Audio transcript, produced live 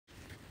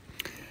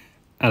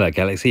Hello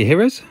Galaxy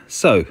Heroes.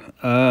 So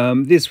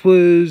this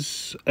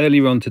was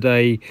earlier on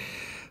today.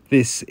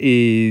 This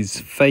is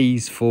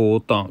phase 4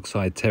 Dark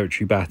Side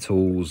Territory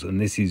battles, and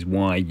this is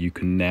why you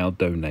can now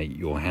donate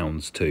your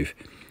Houndstooth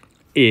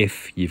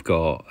if you've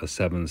got a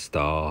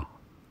 7-star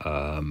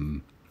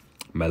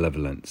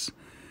Malevolence,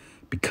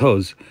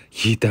 because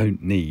you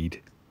don't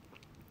need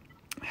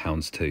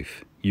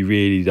Houndstooth. You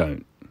really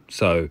don't.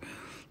 So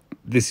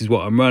this is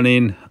what I'm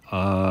running.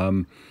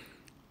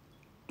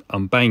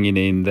 I'm banging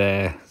in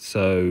there,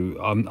 so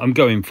I'm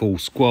going full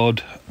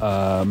squad,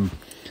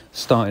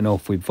 starting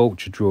off with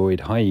Vulture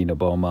Droid, Hyena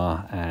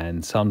Bomber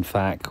and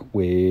Sunfac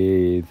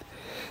with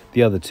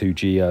the other 2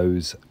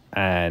 Geos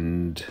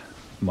and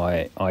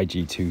my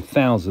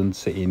IG-2000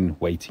 sitting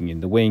waiting in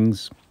the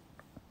wings.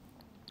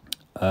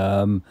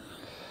 You'll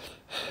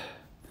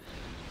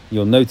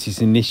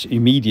notice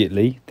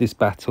immediately this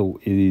battle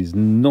is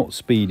not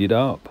speeded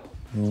up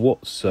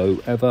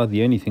whatsoever.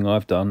 The only thing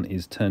I've done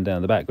is turn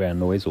down the background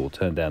noise, or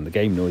turn down the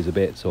game noise a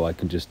bit, so I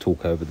can just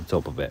talk over the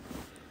top of it.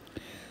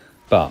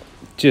 But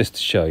just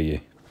to show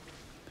you,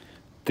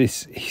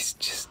 this is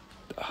just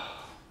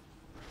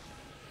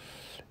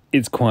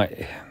it's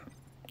quite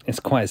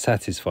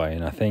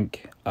satisfying, I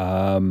think.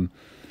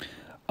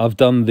 I've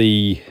done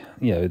the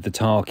the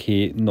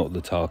Tarkin, not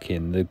the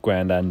Tarkin, the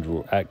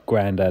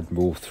Grand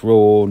Admiral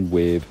Thrawn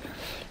with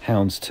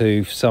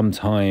Houndstooth.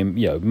 Sometime,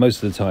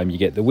 most of the time you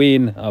get the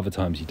win, other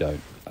times you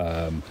don't.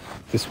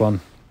 This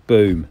one,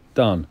 boom,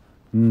 done.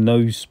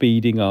 No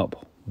speeding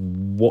up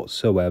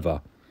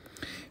whatsoever.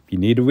 If you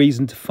need a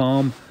reason to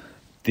farm,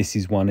 this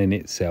is one in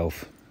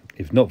itself.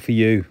 If not for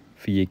you,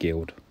 for your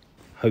guild.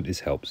 Hope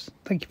this helps.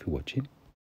 Thank you for watching.